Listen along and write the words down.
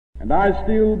And I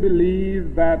still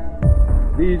believe that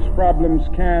these problems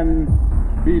can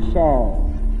be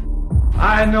solved.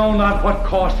 I know not what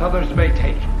course others may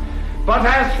take, but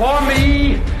as for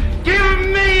me, give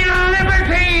me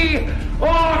liberty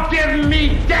or give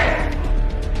me death.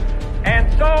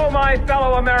 And so, my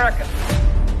fellow Americans,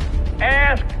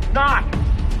 ask not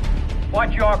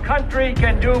what your country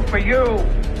can do for you.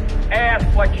 Ask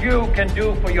what you can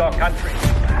do for your country.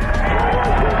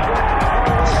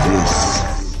 This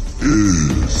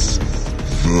is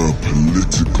The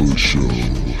Political Show.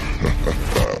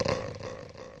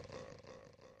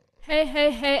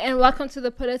 Hey, and welcome to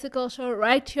The Political Show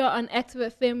right here on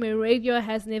Active FM, where radio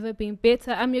has never been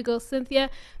better. I'm your girl Cynthia,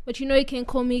 but you know you can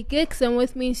call me Gix, and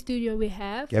with me in studio we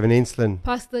have Gavin Ensslin.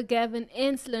 Pastor Gavin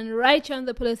Ensslin, right here on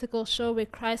The Political Show, where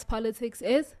Christ politics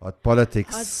is Hot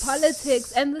politics. Hot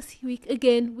politics. And this week,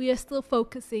 again, we are still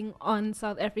focusing on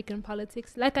South African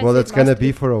politics. Like I Well, said it's going to last be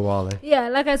week- for a while, eh? Yeah,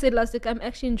 like I said last week, I'm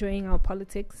actually enjoying our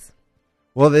politics.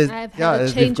 Well, there's... I've had a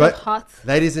we've change got- of heart.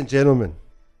 Ladies and gentlemen,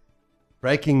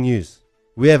 breaking news.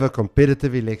 We have a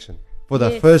competitive election for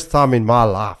the Yes. first time in my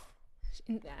life.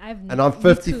 And And I'm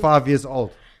 55 years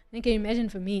old. Can you imagine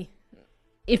for me,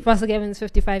 if Pastor Gavin is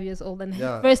 55 years old and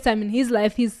Yeah. first time in his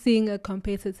life he's seeing a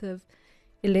competitive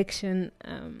election.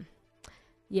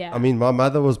 Yeah. I mean, my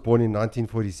mother was born in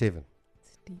 1947.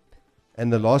 It's deep.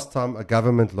 And the last time a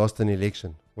government lost an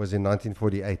election was in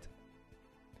 1948.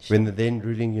 When the then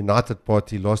ruling United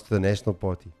Party lost to the National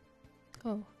Party.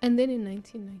 Oh, and then in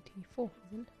 1994,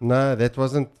 isn't it? No, that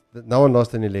wasn't... No one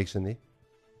lost an election there.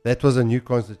 That was a new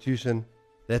constitution.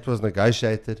 That was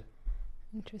negotiated.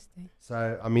 Interesting.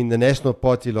 So, I mean, the National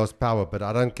Party lost power, but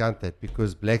I don't count that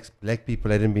because black people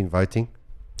hadn't been voting.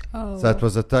 Oh. So it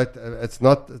was it's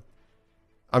not...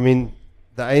 I mean,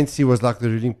 the ANC was like the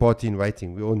ruling party in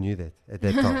waiting. We all knew that at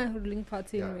that time. ruling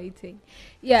party in Yeah. waiting.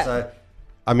 Yeah. So,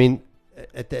 I mean,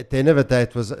 at the end of the day,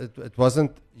 it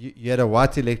wasn't... You had a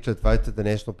white electorate voted the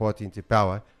National Party into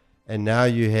power, and now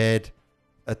you had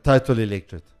a total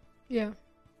electorate. Yeah.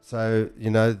 So, you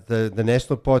know, the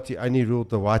National Party only ruled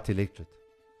the white electorate.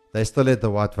 They still had the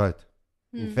white vote.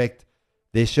 In fact,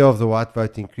 their share of the white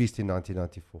vote increased in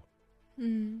 1994.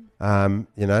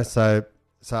 You know, so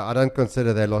I don't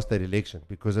consider they lost that election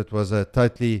because it was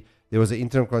there was an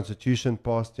interim constitution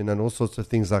passed, you know, and all sorts of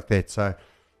things like that. So,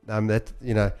 that,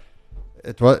 you know,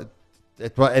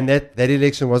 and that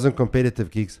election wasn't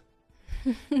competitive, gigs.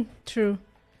 True.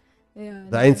 Yeah.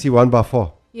 The ANC won by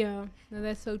far. Yeah. No,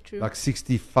 that's so true. Like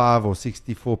 65 or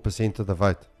 64% of the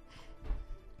vote.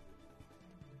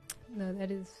 No,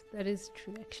 that is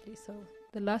true actually. So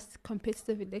the last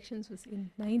competitive elections was in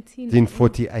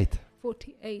 1948.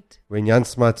 48. When Jan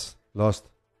Smuts lost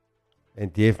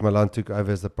and D.F. Malan took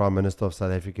over as the Prime Minister of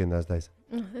South Africa in those days.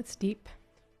 Oh, that's deep.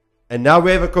 And now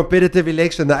we have a competitive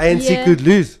election. The ANC Yeah. could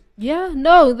lose. Yeah,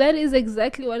 no, that is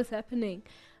exactly what is happening.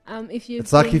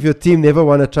 It's like if your team never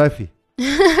won a trophy.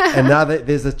 And now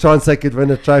there's a chance they could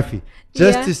win a trophy.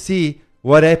 Just Yeah. to see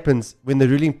what happens when the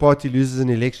ruling party loses an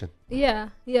election. Yeah.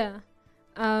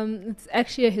 It's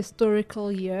actually a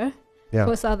historical year Yeah.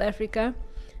 for South Africa.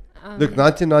 Look,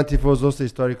 1994 is also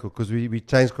historical because we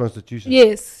changed constitution.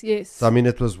 Yes. So, I mean,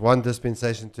 it was one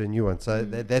dispensation to a new one. So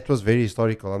that was very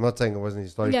historical. I'm not saying it wasn't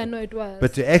historical. Yeah, no, it was.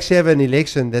 But to actually have an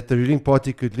election that the ruling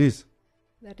party could lose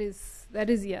that is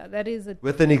a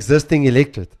with an existing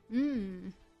electorate.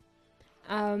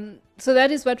 So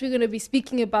that is what we're going to be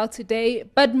speaking about today,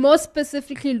 but more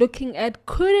specifically looking at,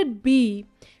 could it be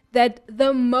that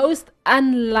the most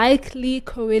unlikely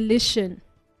coalition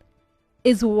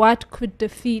is what could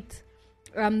defeat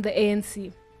the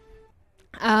ANC?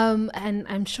 And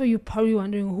I'm sure you're probably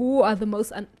wondering, who are the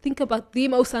most, think about the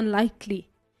most unlikely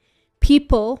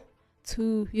people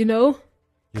to,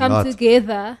 come Unite.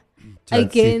 together To unseat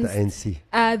against the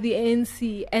ANC. the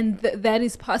ANC, and that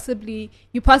is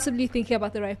you're possibly thinking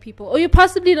about the right people, or you're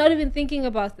possibly not even thinking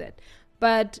about that.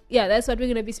 But yeah, that's what we're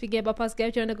going to be speaking about. Pascal,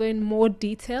 do you want to go in more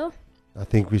detail? I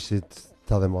think we should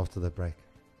tell them after the break.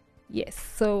 Yes.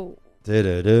 So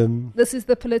Da-da-dum. this is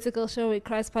The Political Show, where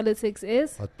Christ politics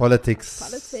is Hot politics.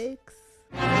 politics.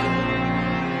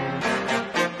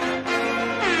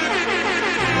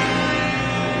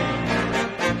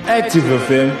 Active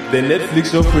FM, the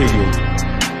Netflix of radio,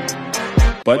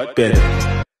 but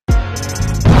better.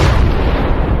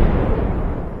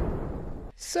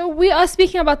 So we are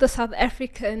speaking about the South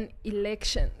African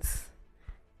elections.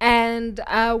 And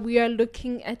we are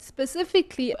looking at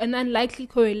specifically an unlikely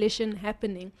coalition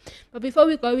happening. But before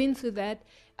we go into that,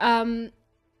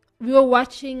 we were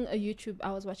watching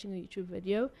I was watching a YouTube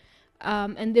video.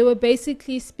 And they were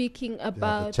basically speaking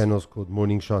about... The channel's called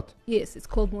Morning Shot. Yes, it's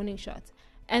called Morning Shot.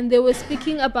 And they were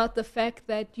speaking about the fact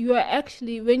that you are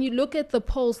actually, when you look at the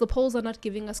polls are not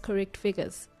giving us correct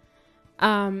figures.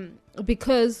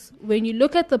 Because when you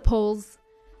look at the polls,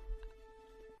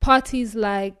 parties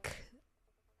like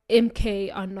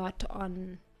MK are not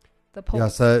on the polls. Yeah,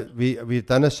 so we've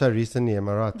done a show recently, am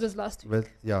I right? It was last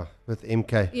week. With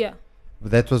MK. Yeah.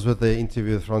 That was with the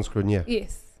interview with Frans Cronje.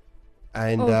 Yes.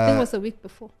 And I think it was a week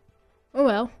before. Oh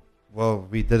well. Well,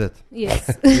 we did it.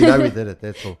 Yes. We know we did it,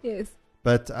 that's all. Yes.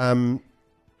 But I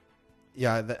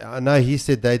know he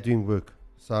said they're doing work.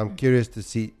 So I'm curious to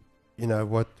see,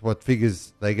 what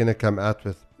figures they're going to come out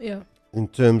with. Yeah. In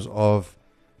terms of,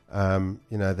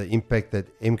 the impact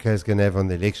that MK is going to have on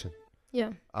the election.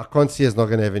 Yeah. I can't see it's not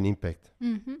going to have an impact.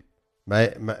 Mm-hmm.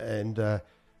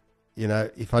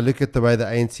 If I look at the way the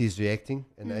ANC is reacting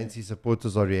and the ANC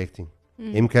supporters are reacting,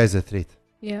 MK is a threat.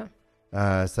 Yeah.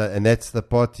 And that's the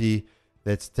party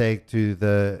that's tagged to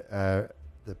the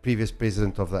previous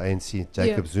president of the ANC,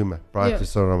 Jacob Zuma, prior to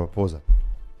Cyril Ramaphosa.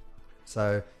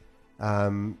 So,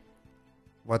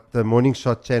 what the Morning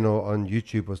Shot channel on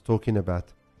YouTube was talking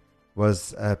about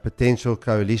was a potential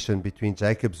coalition between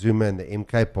Jacob Zuma and the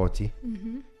MK party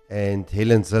and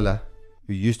Helen Zille,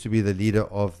 who used to be the leader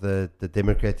of the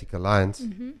Democratic Alliance.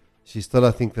 She's still,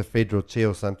 I think, the federal chair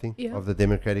or something of the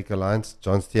Democratic Alliance.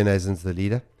 John Steenhuisen's the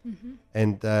leader.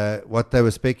 And what they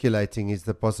were speculating is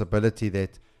the possibility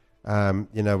that,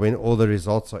 when all the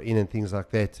results are in and things like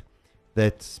that,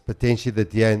 that potentially the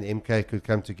DA and MK could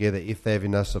come together if they have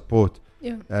enough support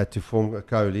to form a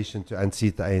coalition to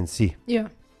unseat the ANC. Yeah.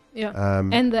 Yeah.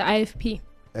 And the IFP.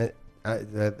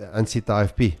 Unseat the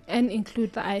IFP. And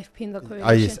include the IFP in the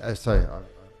coalition. Yes. Sorry.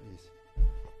 Yes.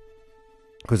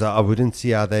 Because I wouldn't see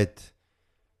how they'd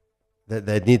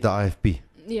need the IFP.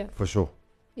 Yeah. For sure.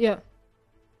 Yeah.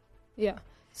 Yeah.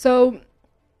 So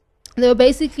they were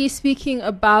basically speaking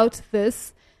about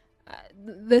this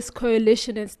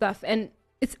coalition and stuff. And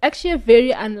it's actually a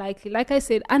very unlikely, like I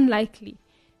said, unlikely.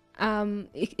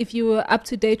 If you were up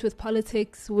to date with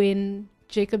politics when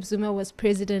Jacob Zuma was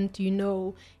president,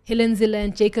 Helen Zille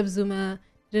and Jacob Zuma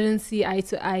didn't see eye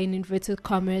to eye in inverted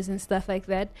commas and stuff like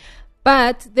that.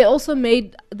 But they also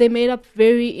made up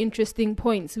very interesting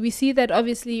points. We see that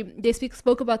obviously they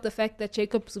spoke about the fact that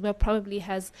Jacob Zuma probably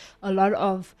has a lot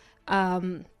of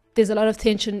there's a lot of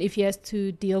tension if he has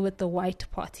to deal with the white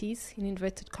parties in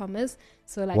inverted commas,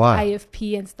 so like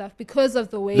IFP and stuff, because of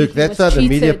the way he was treated. Look, that's how the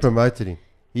media promoted him.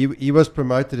 He was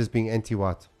promoted as being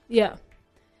anti-white. Yeah.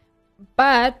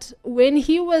 But when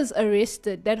he was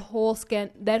arrested, that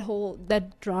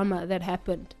drama that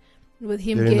happened with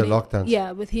him during the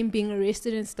lockdowns, with him being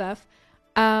arrested and stuff,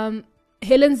 Helen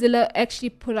Zille actually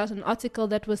put out an article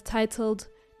that was titled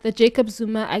 "The Jacob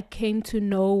Zuma I Came to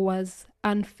Know Was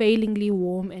Unfailingly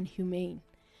Warm and Humane."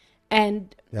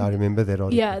 And I remember that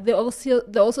article. Yeah, they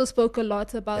also spoke a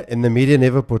lot about, and the media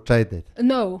never portrayed that.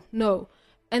 No,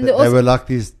 and they were like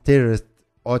these terrorists,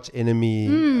 arch enemy,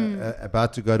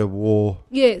 about to go to war.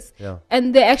 Yes. Yeah.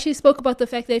 And they actually spoke about the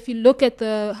fact that if you look at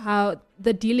how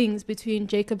the dealings between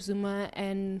Jacob Zuma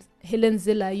and Helen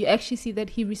Zille, you actually see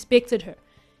that he respected her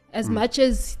as much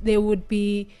as there would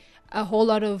be a whole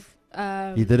lot of.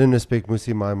 He didn't respect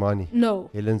Mmusi Maimane. No.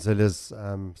 Helen Zille's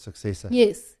successor.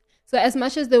 Yes. So as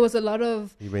much as there was a lot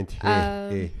of. He went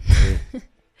hey.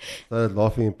 Started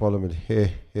laughing in Parliament.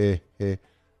 Hey.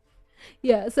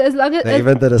 Yeah. So as long as they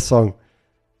even did a song.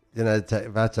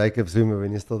 About Jacob Zuma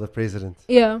when he's still the president.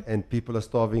 Yeah. And people are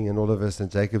starving and all of us, and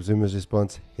Jacob Zuma's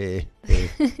response, hey.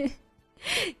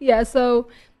 Yeah, so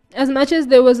as much as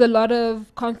there was a lot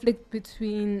of conflict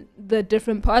between the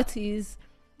different parties,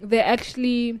 they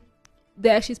actually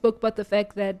spoke about the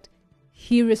fact that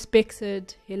he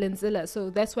respected Helen Zille. So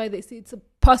that's why they say it's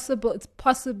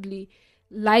possibly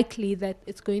likely that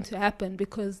it's going to happen,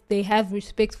 because they have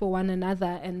respect for one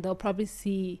another, and they'll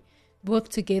probably work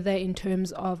together in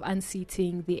terms of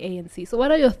unseating the ANC. So what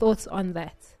are your thoughts on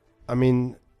that? I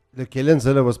mean, look, Helen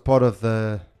Zille was part of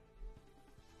the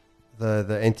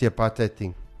anti-apartheid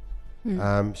thing.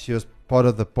 She was part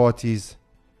of the parties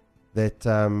that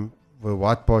were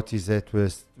white parties that were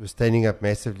standing up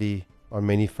massively on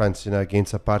many fronts,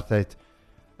 against apartheid.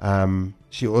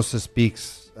 She also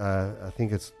speaks, I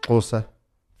think it's Xhosa,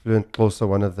 fluent Xhosa,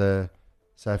 one of the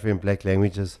South African black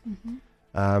languages.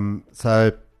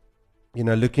 So,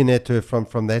 looking at her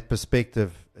from that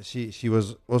perspective, she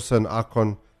was also an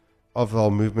icon of the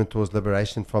whole movement towards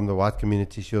liberation from the white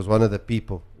community. She was one of the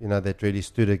people, that really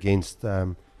stood against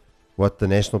what the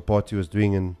National Party was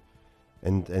doing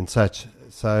and such.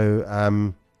 So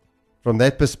from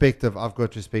that perspective, I've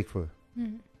got respect for her.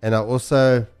 And I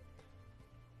also,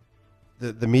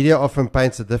 the media often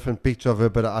paints a different picture of her,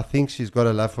 but I think she's got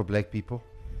a love for black people.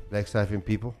 black South African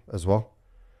people as well.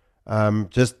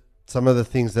 Just some of the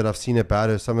things that I've seen about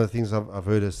her, some of the things I've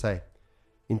heard her say.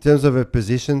 In terms of her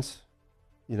positions,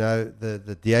 you know,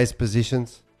 the DA's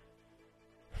positions,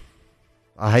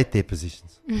 I hate their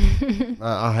positions.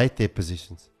 I hate their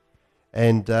positions.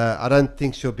 And I don't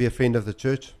think she'll be a friend of the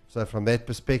church. So from that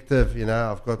perspective, you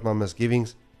know, I've got my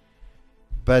misgivings.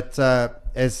 But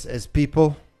as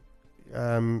people,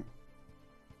 I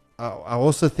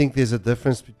also think there's a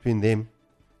difference between them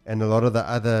and a lot of the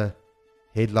other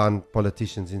headline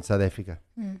politicians in South Africa.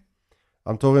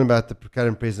 I'm talking about the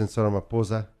current president, Cyril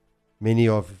Ramaphosa, many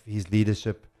of his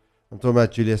leadership. I'm talking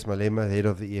about Julius Malema, the head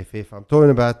of the EFF. I'm talking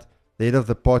about the head of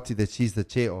the party that she's the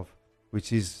chair of,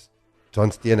 which is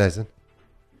John Steenhuisen.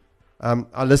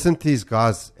 I listen to these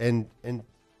guys and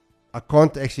I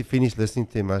can't actually finish listening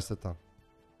to him most of the time.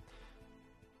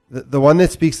 The one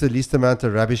that speaks the least amount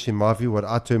of rubbish, in my view, what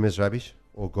I term as rubbish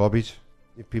or garbage,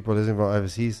 if people listen from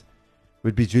overseas,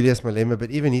 would be Julius Malema,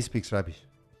 but even he speaks rubbish.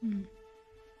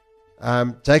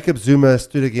 Jacob Zuma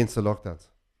stood against the lockdowns.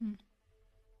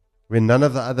 When none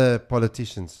of the other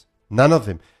politicians, none of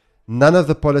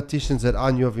the politicians that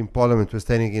I knew of in Parliament were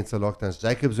standing against the lockdowns.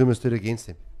 Jacob Zuma stood against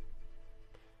them.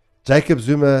 Jacob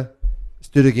Zuma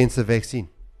stood against the vaccine.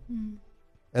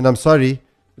 And I'm sorry,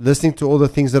 listening to all the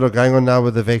things that are going on now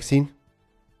with the vaccine,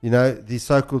 you know, these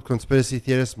so-called conspiracy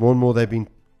theorists, more and more they've been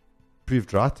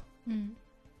proved right.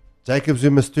 Jacob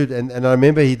Zuma stood, and I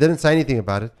remember he didn't say anything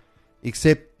about it,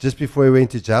 except just before he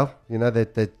went to jail, you know,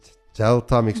 that jail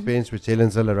time experience which Helen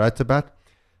Ziller wrote about.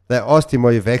 They asked him,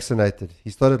 are you vaccinated? He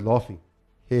started laughing.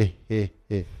 Hey.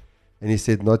 And he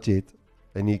said, not yet.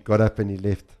 And he got up and he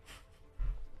left.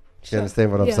 You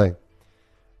understand what I'm saying?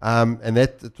 And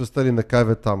that it was still in the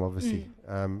COVID time, obviously,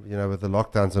 you know, with the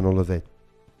lockdowns and all of that.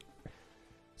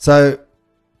 So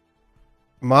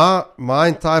my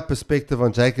entire perspective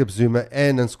on Jacob Zuma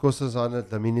and Nkosazana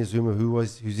Dlamini Zuma,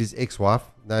 who's his ex-wife.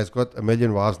 Now he's got a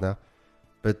million wives now,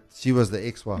 but she was the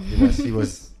ex-wife. You know, she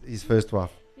was his first wife.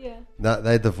 Yeah. Now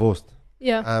they divorced.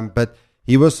 Yeah. But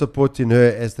he was supporting her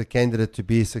as the candidate to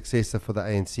be a successor for the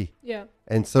ANC. Yeah.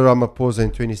 And Cyril Ramaphosa in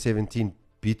 2017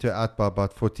 beat her out by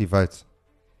about 40 votes.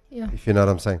 Yeah. If you know what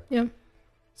I'm saying. Yeah.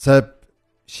 So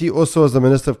she also was the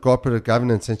Minister of Corporate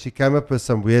Governance, and she came up with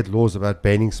some weird laws about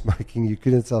banning smoking. You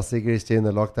couldn't sell cigarettes during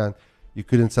the lockdown. You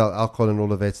couldn't sell alcohol and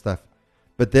all of that stuff.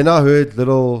 But then I heard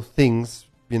little things,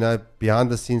 you know, behind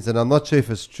the scenes, and I'm not sure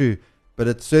if it's true, but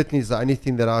it certainly is the only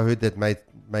thing that I heard that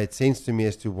made sense to me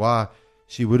as to why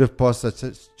she would have passed such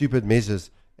stupid measures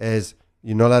as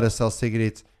you're not allowed to sell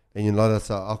cigarettes and you're not allowed to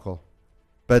sell alcohol.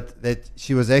 But that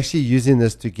she was actually using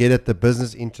this to get at the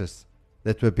business interests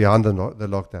that were behind the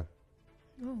lockdown.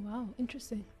 Oh, wow.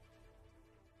 Interesting.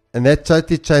 And that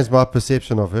totally changed my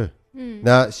perception of her.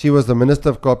 Now, she was the Minister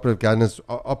of Corporate Governance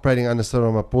operating under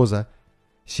Cyril Ramaphosa.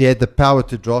 She had the power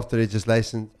to draft the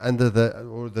legislation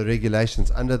the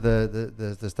regulations under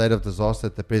the state of disaster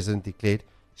that the president declared.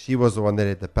 She was the one that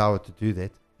had the power to do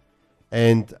that.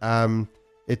 And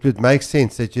it would make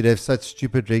sense that you'd have such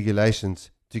stupid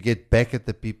regulations to get back at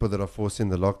the people that are forcing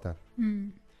the lockdown.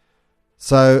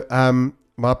 So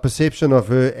my perception of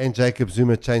her and Jacob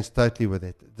Zuma changed totally with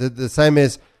it. The same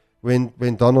as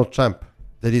when Donald Trump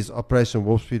did his Operation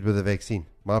Warp Speed with the vaccine.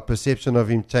 My perception of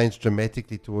him changed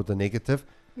dramatically toward the negative.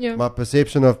 Yeah. My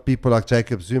perception of people like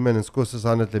Jacob Zuma and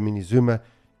Nkosazana Dlamini Zuma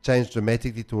changed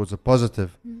dramatically towards a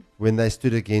positive when they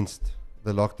stood against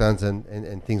the lockdowns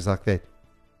and things like that.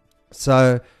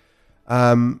 So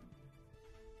them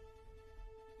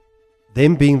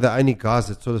being the only guys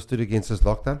that sort of stood against this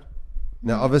lockdown.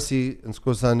 Now, obviously,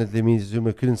 Nkosazana Dlamini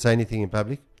Zuma couldn't say anything in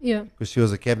public. Yeah. Because she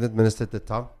was a cabinet minister at the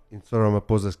time in Cyril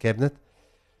Ramaphosa's cabinet.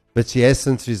 But she has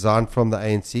since resigned from the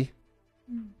ANC.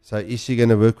 So is she going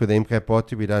to work with the MK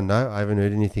party? We don't know. I haven't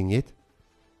heard anything yet.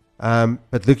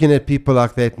 But looking at people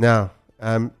like that now,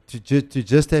 to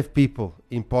just have people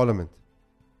in Parliament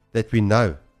that we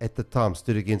know at the time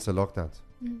stood against the lockdowns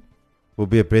will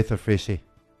be a breath of fresh air.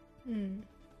 Yeah,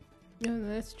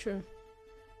 that's true.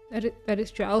 That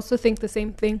is true. I also think the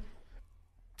same thing.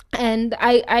 And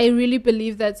I really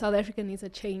believe that South Africa needs a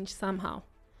change somehow.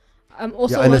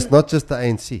 Also and it's not just the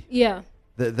ANC. Yeah.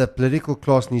 The political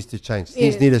class needs to change.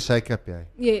 Things need a shake-up, yeah.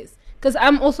 Yes. Because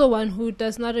I'm also one who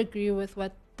does not agree with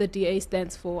what the DA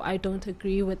stands for. I don't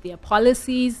agree with their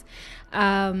policies.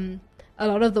 A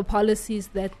lot of the policies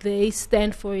that they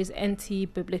stand for is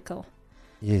anti-biblical.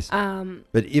 Yes.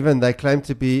 But even they claim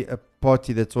to be a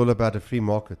party that's all about a free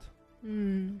market.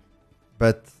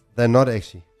 But they're not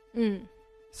actually.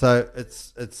 So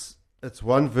it's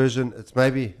one version. It's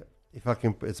maybe, if I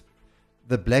can, it's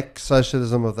the black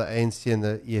socialism of the ANC and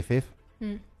the EFF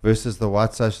versus the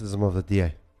white socialism of the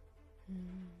DA.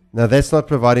 Now, that's not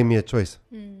providing me a choice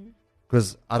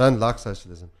because I don't like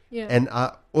socialism. Yeah. And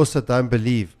I also don't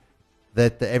believe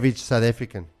that the average South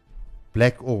African,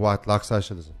 black or white, likes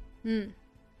socialism. Yeah.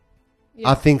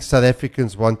 I think South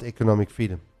Africans want economic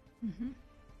freedom.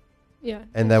 Yeah.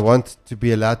 And they want to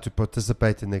be allowed to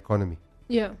participate in the economy.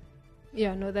 Yeah.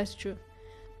 Yeah, no, that's true.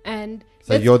 And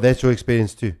So that's your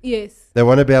experience too. yes. They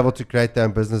want to be able to create their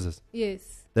own businesses.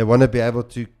 Yes. They want to be able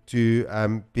to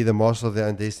be the master of their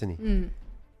own destiny.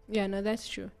 Yeah, no, that's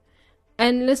true.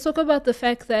 And let's talk about the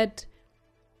fact that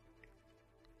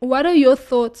what are your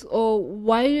thoughts, or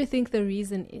why do you think the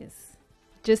reason is?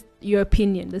 Just your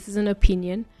opinion. This is an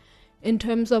opinion in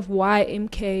terms of why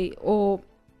MK or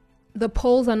the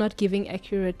polls are not giving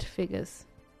accurate figures.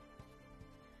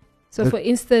 So, for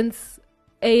instance,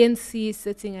 ANC is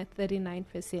sitting at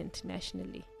 39%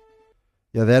 nationally.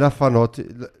 Yeah, that I find hard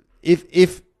to.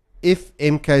 If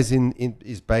MK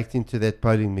is baked into that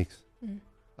polling mix,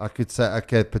 I could say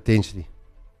okay, potentially.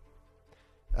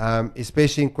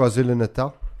 Especially in KwaZulu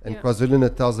Natal, and KwaZulu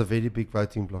Natal is a very big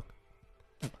voting bloc,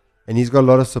 and he's got a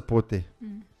lot of support there.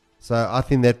 So I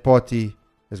think that party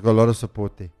has got a lot of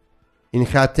support there. In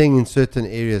Gauteng, in certain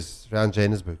areas around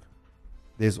Johannesburg,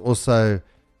 there's also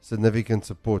significant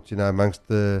support, amongst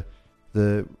the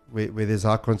where there's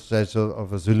high concentration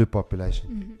of a Zulu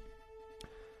population.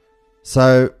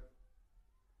 So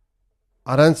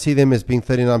I don't see them as being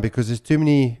 39 because there's too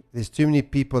many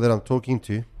people that I'm talking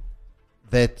to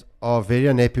that are very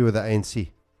unhappy with the ANC.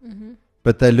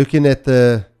 But they're looking at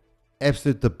the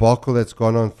absolute debacle that's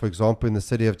gone on, for example, in the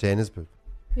city of Johannesburg.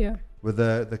 Yeah. With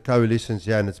the coalitions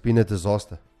here, and it's been a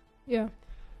disaster. Yeah.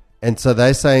 And so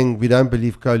they're saying we don't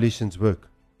believe coalitions work.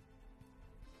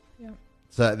 Yeah.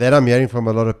 So that I'm hearing from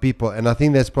a lot of people, and I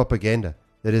think that's propaganda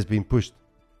that has been pushed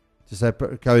to say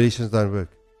coalitions don't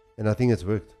work, and I think it's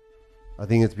worked. I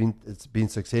think it's been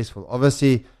successful.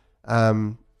 Obviously,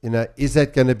 is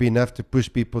that going to be enough to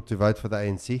push people to vote for the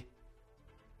ANC?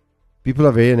 People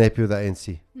are very unhappy with the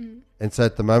ANC, and so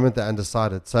at the moment they're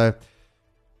undecided. So,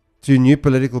 to new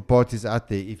political parties out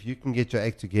there, if you can get your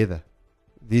act together,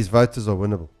 these voters are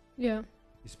winnable. Yeah.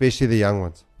 Especially the young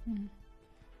ones.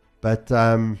 But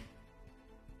I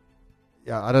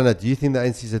don't know. Do you think the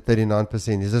ANC is at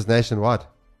 39%? Is this nationwide?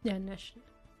 Yeah, national.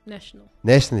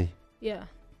 Nationally? Yeah.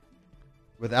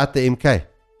 Without the MK?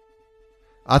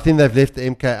 I think they've left the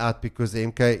MK out because the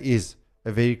MK is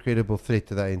a very credible threat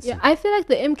to the ANC. Yeah, I feel like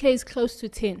the MK is close to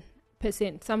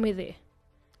 10%, somewhere there.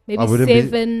 Maybe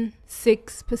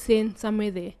 6%,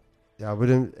 somewhere there. Yeah, I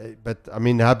wouldn't. But I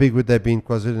mean, how big would they be in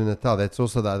KwaZulu Natal? That's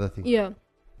also the other thing. Yeah.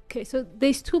 Okay, so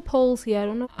there's two polls here. I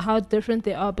don't know how different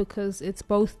they are because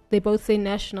they both say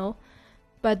national.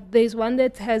 But there's one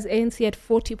that has ANC at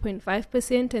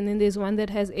 40.5%, and then there's one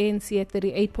that has ANC at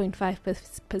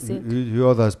 38.5%. Who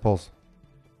are those polls?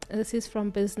 This is from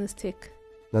Business Tech.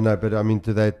 No, but I mean,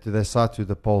 do they cite to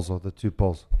the polls or the two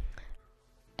polls?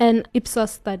 An Ipsos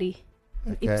study.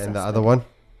 Okay, and the other one?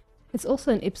 It's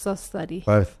also an Ipsos study.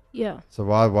 Both? Yeah. So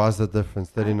why is the difference?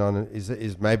 39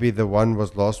 is maybe the one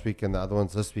was last week and the other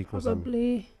one's this week or something?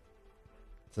 Probably.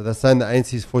 So they're saying the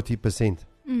ANC is 40%.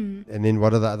 And then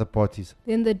what are the other parties?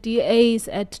 Then the DA is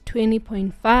at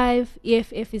 20.5.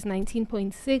 EFF is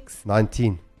 19.6.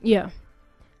 19. Yeah.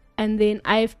 And then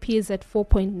IFP is at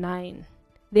 4.9.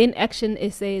 Then Action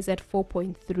SA is at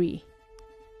 4.3.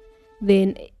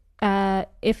 Then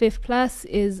FF Plus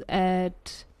is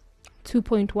at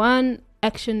 2.1.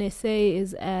 Action SA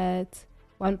is at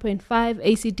 1.5.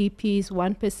 ACDP is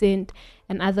 1%.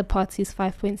 And other parties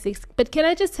 5.6. But can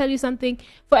I just tell you something?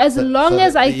 For as long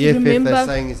as I can remember, they're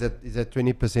saying is that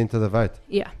 20% of the vote.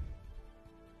 Yeah.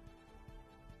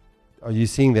 Are you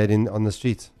seeing that on the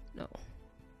streets? No.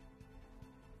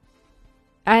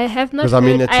 I have not.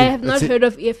 Heard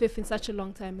of EFF in such a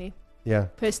long time. Yeah.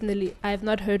 Personally, I have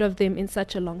not heard of them in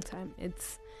such a long time.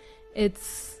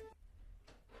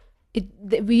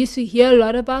 We used to hear a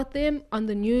lot about them on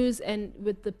the news and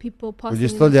with the people passing. Well, you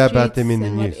still hear about them in the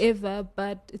news, whatever,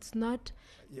 but it's not.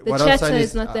 The chatter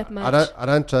is not that much. I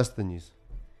don't trust the news.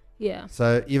 Yeah.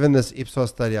 So even this Ipsos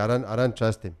study, I don't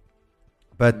trust them.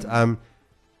 But I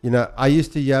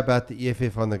used to hear about the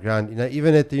EFF on the ground.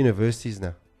 Even at the universities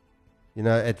now.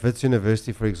 At Wits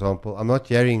University, for example, I'm not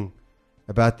hearing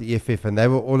about the EFF, and they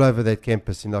were all over that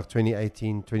campus in like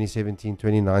 2018, 2017,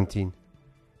 2019.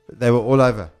 They were all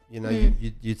over.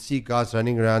 You'd see guys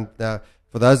running around. Now,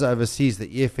 for those overseas,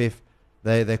 the EFF,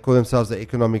 they call themselves the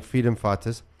Economic Freedom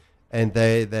Fighters, and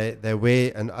they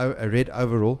wear a red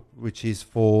overall, which is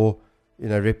for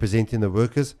representing the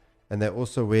workers, and they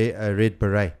also wear a red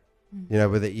beret,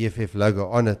 with the EFF logo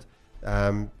on it,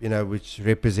 which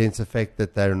represents the fact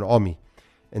that they're an army.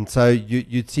 And so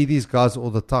you'd see these guys all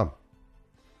the time.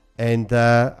 And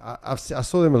I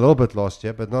saw them a little bit last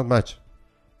year, but not much.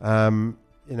 And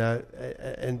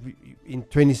in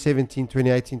 2017,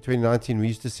 2018, 2019, we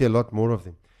used to see a lot more of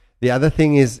them. The other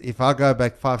thing is, if I go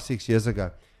back 5-6 years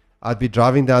ago, I'd be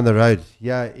driving down the road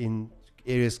here in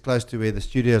areas close to where the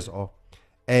studios are,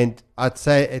 and I'd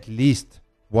say at least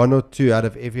 1 or 2 out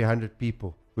of every 100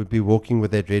 people would be walking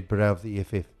with that red beret of the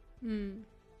EFF.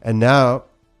 And now,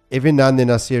 every now and then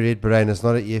I see a red beret, and it's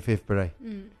not an EFF beret.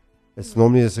 It's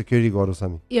normally a security guard or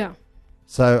something. Yeah.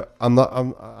 So I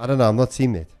don't know, I'm not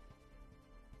seeing that.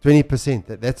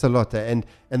 20%, that's a lot. And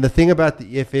the thing about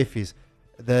the EFF is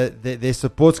their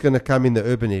support's going to come in the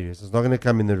urban areas. It's not going to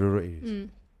come in the rural areas.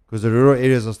 Because the rural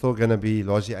areas are still going to be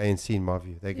largely ANC in my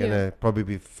view. They're going to probably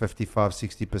be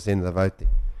 55-60% of the vote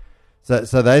there.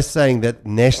 So they're saying that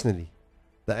nationally,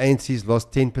 the ANC's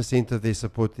lost 10% of their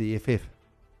support to the EFF.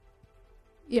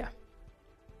 Yeah.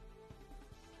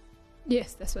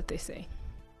 Yes, that's what they say.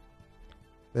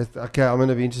 Okay, I'm going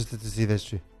to be interested to see that's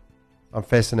true. I'm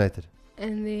fascinated.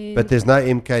 And then But there's no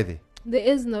MK there. There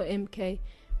is no MK.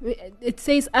 It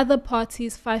says other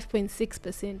parties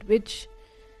 5.6%, which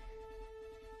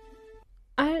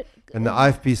And the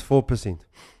IFP is 4%.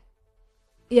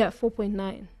 Yeah,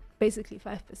 4.9, basically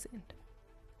 5%.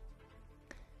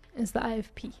 It's the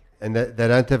IFP. And they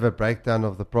don't have a breakdown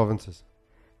of the provinces.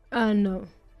 No,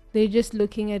 they're just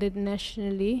looking at it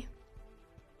nationally.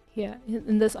 Here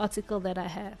in this article that I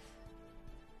have.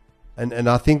 And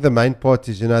I think the main part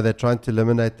is, they're trying to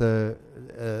eliminate the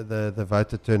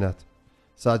voter turnout.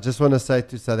 So I just want to say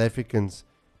to South Africans,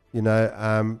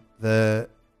 the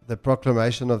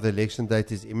proclamation of the election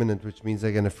date is imminent, which means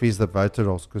they're going to freeze the voter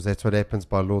rolls, because that's what happens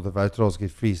by law. The voter rolls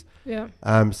get freezed. Yeah.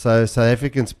 So South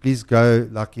Africans, please go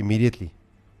immediately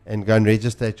and go and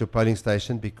register at your polling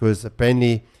station, because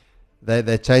apparently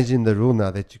they're changing the rule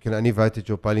now that you can only vote at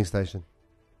your polling station.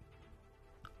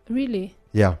 Really?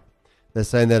 Yeah. They're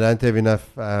saying they don't have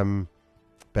enough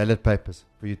ballot papers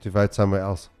for you to vote somewhere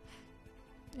else.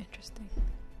 Interesting.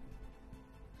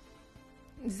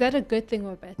 Is that a good thing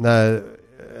or a bad thing? No,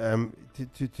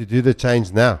 to do the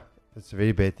change now, it's a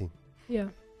very bad thing. Yeah.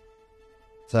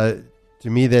 So to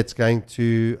me, that's going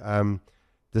to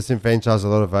disenfranchise a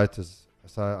lot of voters.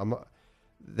 So I'm not,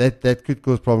 that could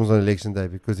cause problems on election day,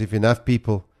 because if enough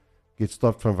people get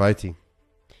stopped from voting.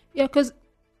 Yeah, because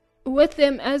with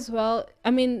them as well,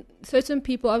 I mean, certain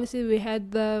people, obviously we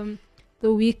had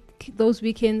those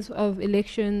weekends of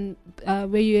election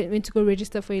where you went to go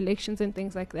register for elections and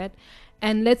things like that.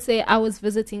 And let's say I was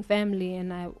visiting family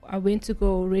and I went to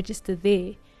go register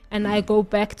there, and I go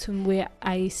back to where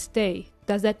I stay.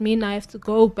 Does that mean I have to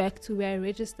go back to where I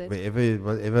registered?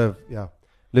 Whatever, yeah.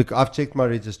 Look, I've checked my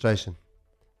registration,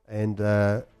 and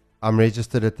I'm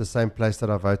registered at the same place that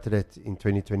I voted at in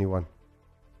 2021.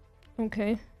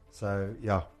 Okay. So,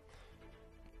 yeah.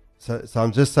 So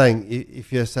I'm just saying,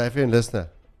 if you're a South African listener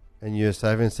and you're a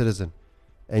South African citizen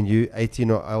and you're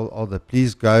 18 or older,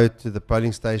 please go to the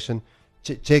polling station.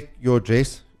 Check your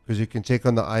address, because you can check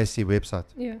on the ISC website.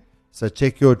 Yeah. So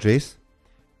check your address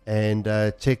and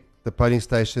check the polling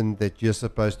station that you're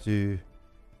supposed to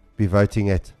be voting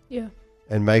at. Yeah.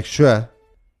 And make sure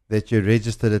that you're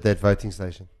registered at that voting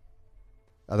station.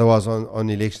 Otherwise, on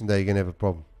election day, you're going to have a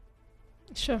problem.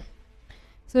 Sure.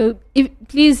 So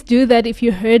please do that if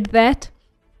you heard that,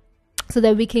 so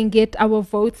that we can get our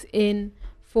votes in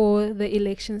for the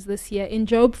elections this year. In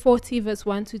Job 40 verse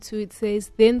 1-2, it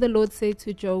says, "Then the Lord said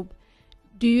to Job,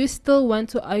 do you still want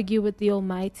to argue with the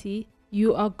Almighty?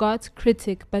 You are God's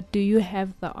critic, but do you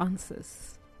have the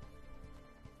answers?"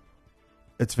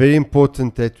 It's very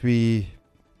important that we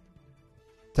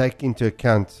take into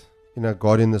account,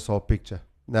 God in this whole picture.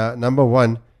 Now, number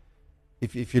one,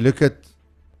 if you look at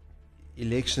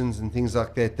elections and things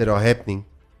like that are happening,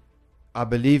 I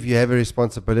believe you have a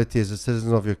responsibility as a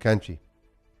citizen of your country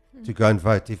to go and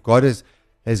vote. If God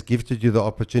has gifted you the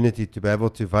opportunity to be able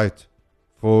to vote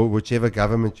for whichever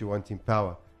government you want in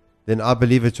power, then I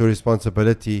believe it's your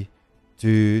responsibility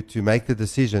to make the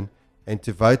decision and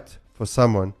to vote for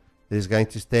someone that is going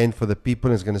to stand for the people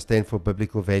and is going to stand for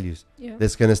biblical values. Yeah.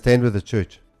 That's going to stand with the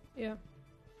church. Yeah.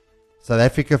 South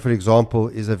Africa, for example,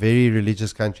 is a very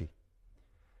religious country.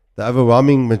 The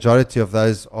overwhelming majority of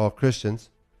those are Christians,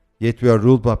 yet we are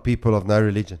ruled by people of no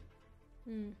religion.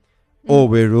 Or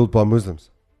we're ruled by Muslims.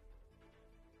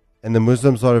 And the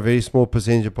Muslims are a very small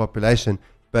percentage of population,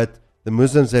 but the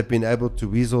Muslims have been able to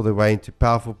weasel their way into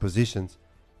powerful positions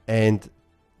and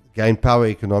gain power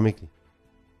economically.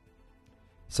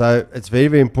 So it's very,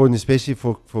 very important, especially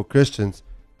for Christians,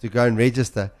 to go and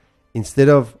register instead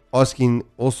of asking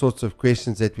all sorts of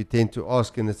questions that we tend to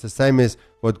ask. And it's the same as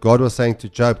what God was saying to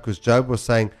Job, because Job was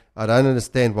saying, I don't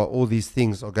understand why all these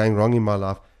things are going wrong in my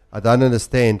life. I don't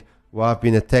understand why I've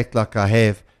been attacked like I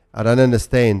have. I don't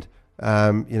understand,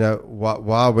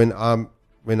 why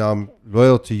when I'm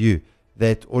loyal to you,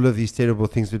 that all of these terrible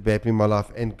things would be happening in my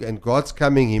life. And God's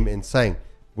coming him and saying,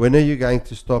 when are you going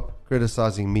to stop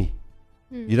criticizing me?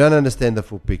 You don't understand the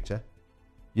full picture.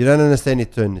 You don't understand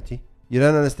eternity. You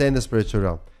don't understand the spiritual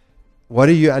realm. What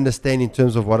do you understand in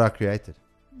terms of what I created?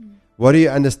 What do you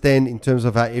understand in terms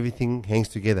of how everything hangs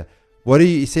together?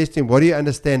 He says to him, what do you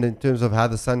understand in terms of how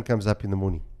the sun comes up in the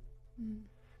morning?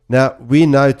 Now, we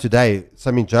know today,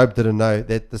 something Job didn't know,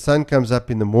 that the sun comes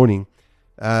up in the morning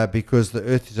because the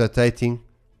earth is rotating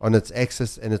on its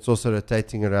axis and it's also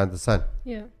rotating around the sun.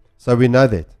 Yeah. So we know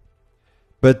that.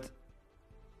 But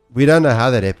we don't know how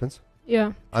that happens.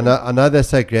 Yeah. I know they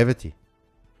say gravity.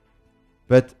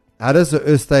 But how does the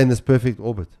earth stay in this perfect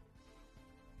orbit?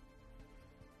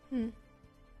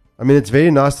 I mean, it's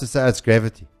very nice to say it's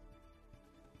gravity.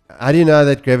 How do you know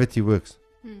that gravity works?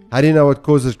 How do you know what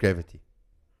causes gravity?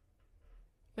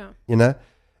 Yeah. You know?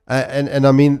 And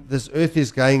I mean, this earth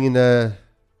is going in a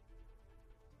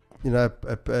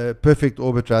perfect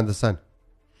orbit around the sun.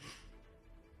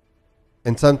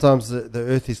 And sometimes the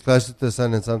earth is closer to the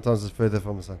sun and sometimes it's further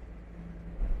from the sun.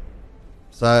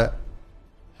 So,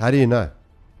 how do you know?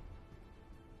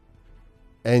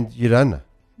 And you don't know.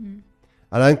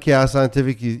 I don't care how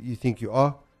scientific you think you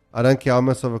are. I don't care how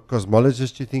much of a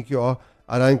cosmologist you think you are.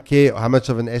 I don't care how much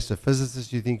of an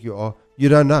astrophysicist you think you are. You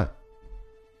don't know.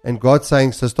 And God's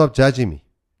saying, so stop judging me.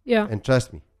 Yeah. And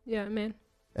trust me. Yeah, amen.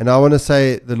 And I want to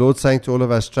say, the Lord's saying to all of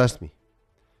us, trust me.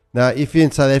 Now, if you're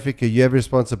in South Africa, you have a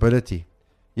responsibility.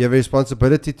 You have a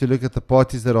responsibility to look at the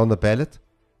parties that are on the ballot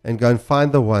and go and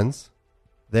find the ones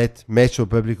that match your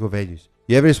biblical values.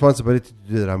 You have a responsibility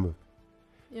to do that homework.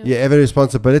 Yeah. You have a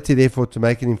responsibility, therefore, to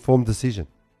make an informed decision.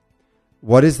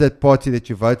 What is that party that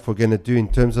you vote for going to do in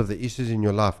terms of the issues in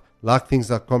your life? Like things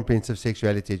like comprehensive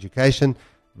sexuality education,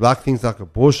 like things like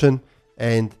abortion,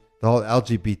 and the whole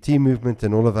LGBT movement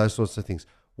and all of those sorts of things.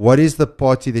 What is the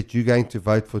party that you're going to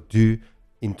vote for do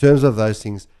in terms of those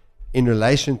things in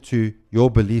relation to your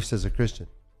beliefs as a Christian?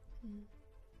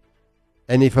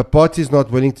 And if a party is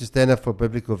not willing to stand up for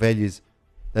biblical values,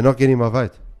 they're not getting my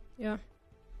vote. Yeah.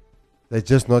 They're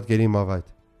just not getting my vote.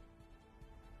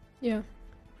 Yeah.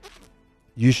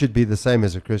 You should be the same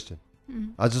as a Christian.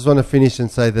 I just want to finish and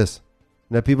say this.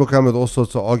 Now, people come with all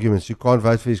sorts of arguments. You can't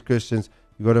vote for these Christians.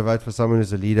 You've got to vote for someone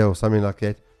who's a leader or something like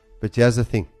that. But here's the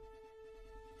thing.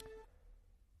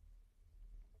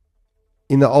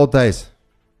 In the old days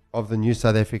of the new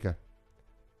South Africa,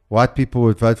 white people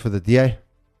would vote for the DA,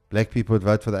 black people would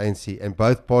vote for the ANC, and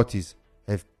both parties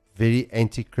have very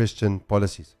anti-Christian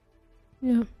policies.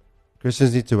 Yeah.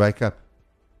 Christians need to wake up.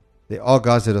 There are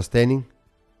guys that are standing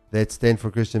that stand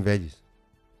for Christian values.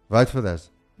 Vote for those.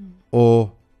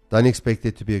 Or don't expect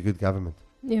there to be a good government.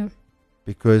 Yeah.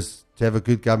 Because to have a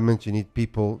good government, you need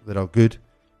people that are good.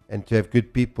 And to have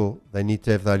good people, they need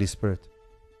to have the Holy Spirit.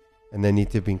 And they need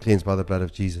to have been cleansed by the blood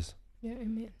of Jesus. Yeah,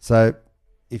 amen. So,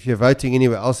 if you're voting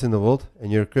anywhere else in the world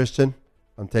and you're a Christian,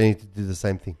 I'm telling you to do the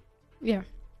same thing. Yeah.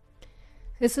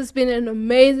 This has been an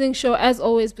amazing show, as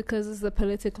always, because it's a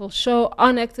political show.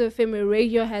 On Active FM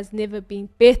Radio has never been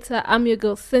better. I'm your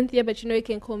girl, Cynthia, but you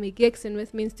can call me Gex. And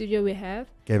with me in studio, we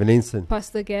have Gavin Enslin.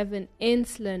 Pastor Gavin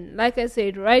Enslin. Like I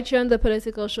said, right here on the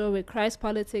political show where Christ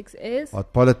politics is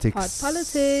Hot politics. Hot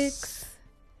politics.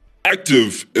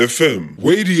 Active FM.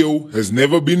 Radio has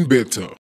never been better.